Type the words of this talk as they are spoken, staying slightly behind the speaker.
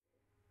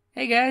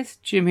Hey guys,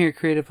 Jim here,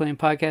 Creative Playing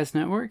Podcast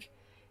Network.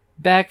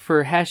 Back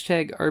for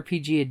hashtag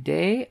RPG a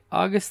Day,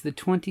 August the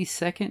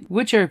 22nd.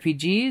 Which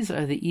RPGs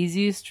are the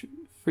easiest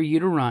for you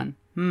to run?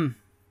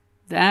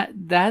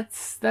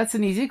 That's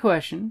an easy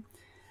question.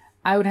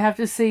 I would have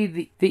to say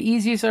the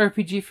easiest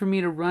RPG for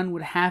me to run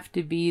would have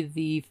to be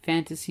the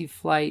Fantasy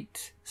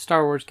Flight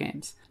Star Wars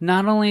games.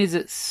 Not only is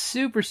it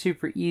super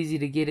easy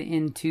to get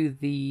into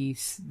the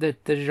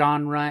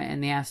genre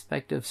and the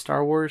aspect of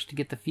Star Wars to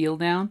get the feel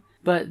down,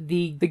 but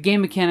the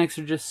game mechanics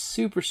are just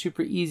super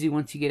easy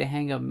once you get a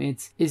hang of them.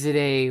 Is it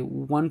a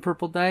 1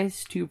 purple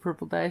dice, 2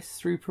 purple dice,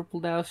 3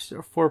 purple dice,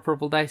 or 4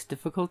 purple dice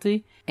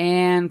difficulty?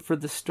 And for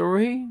the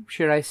story,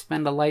 should I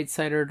spend a light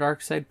side or a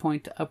dark side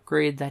point to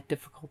upgrade that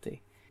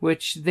difficulty?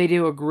 Which they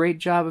do a great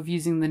job of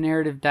using the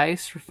narrative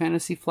dice for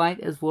Fantasy Flight,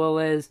 as well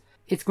as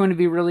it's going to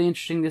be really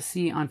interesting to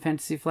see on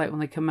Fantasy Flight when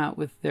they come out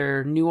with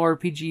their new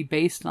RPG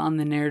based on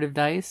the narrative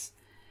dice,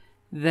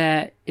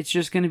 that it's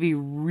just going to be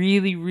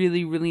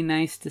really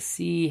nice to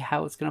see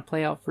how it's going to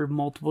play out for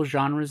multiple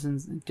genres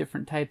and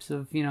different types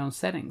of,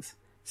 settings.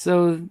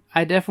 So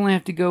I definitely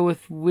have to go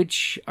with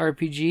which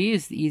RPG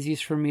is the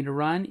easiest for me to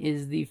run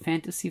is the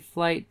Fantasy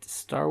Flight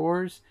Star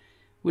Wars,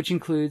 which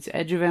includes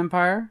Edge of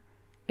Empire,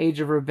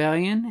 Age of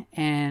Rebellion,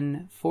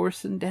 and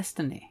Force and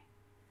Destiny.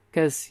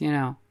 Because,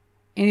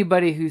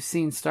 anybody who's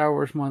seen Star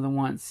Wars more than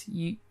once,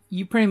 you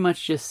pretty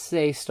much just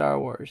say Star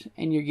Wars,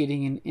 and you're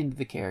getting into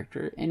the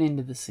character and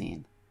into the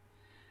scene.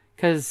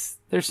 Because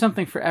there's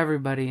something for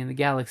everybody in the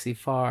galaxy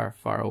far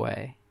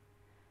away.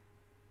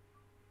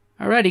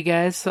 Alrighty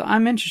guys, so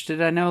I'm interested.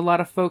 I know a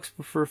lot of folks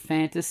prefer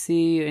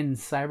fantasy and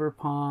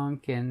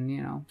cyberpunk and,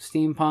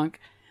 steampunk.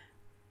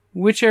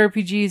 Which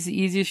RPG is the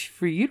easiest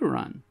for you to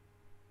run?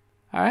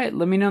 Alright,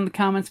 let me know in the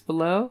comments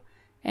below,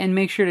 and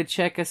make sure to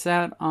check us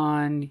out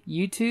on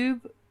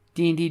YouTube,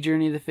 D&D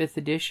Journey of the 5th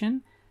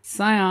Edition,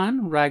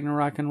 Scion,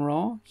 Ragnarok and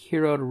Roll,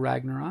 Hero to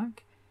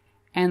Ragnarok,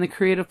 and the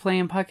Creative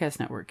Playing Podcast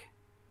Network.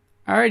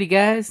 Alrighty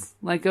guys,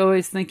 like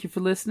always, thank you for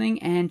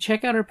listening, and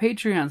check out our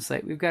Patreon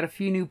site. We've got a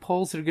few new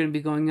polls that are going to be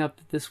going up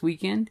this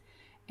weekend,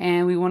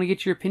 and we want to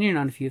get your opinion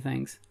on a few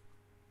things.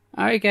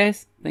 Alright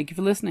guys, thank you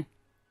for listening.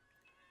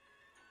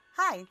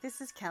 Hi, this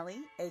is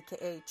Kelly,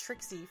 aka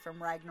Trixie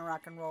from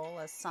Ragnarok and Roll,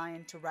 a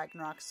Scion to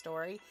Ragnarok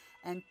story,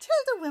 and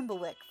Tilda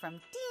Wimblewick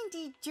from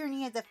D&D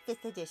Journey of the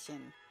 5th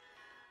Edition.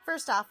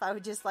 First off, I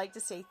would just like to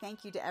say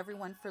thank you to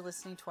everyone for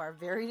listening to our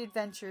varied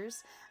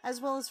adventures, as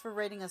well as for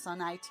rating us on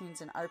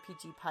iTunes and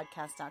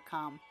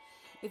RPGpodcast.com.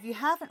 If you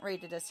haven't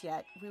rated us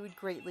yet, we would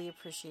greatly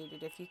appreciate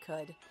it if you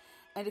could.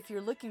 And if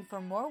you're looking for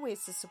more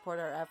ways to support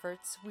our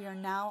efforts, we are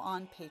now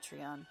on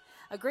Patreon,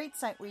 a great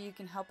site where you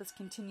can help us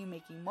continue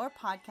making more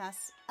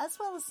podcasts, as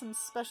well as some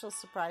special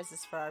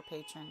surprises for our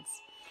patrons.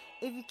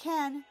 If you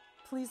can,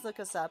 please look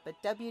us up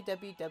at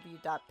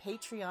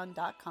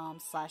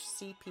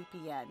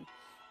www.patreon.com/cppn.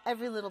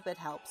 Every little bit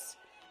helps.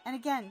 And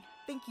again,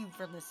 thank you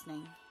for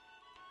listening.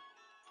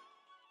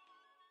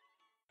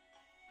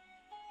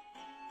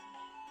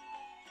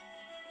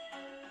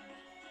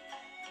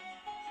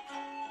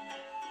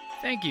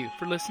 Thank you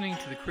for listening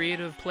to the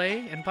Creative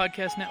Play and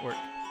Podcast Network.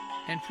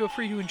 And feel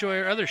free to enjoy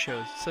our other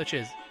shows, such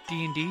as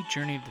D&D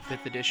Journey of the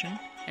 5th Edition,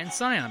 and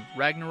Scion,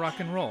 Ragnarok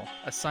and Roll,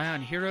 a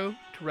Scion Hero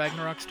to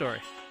Ragnarok story.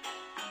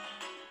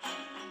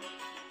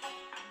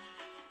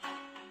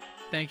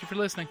 Thank you for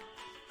listening.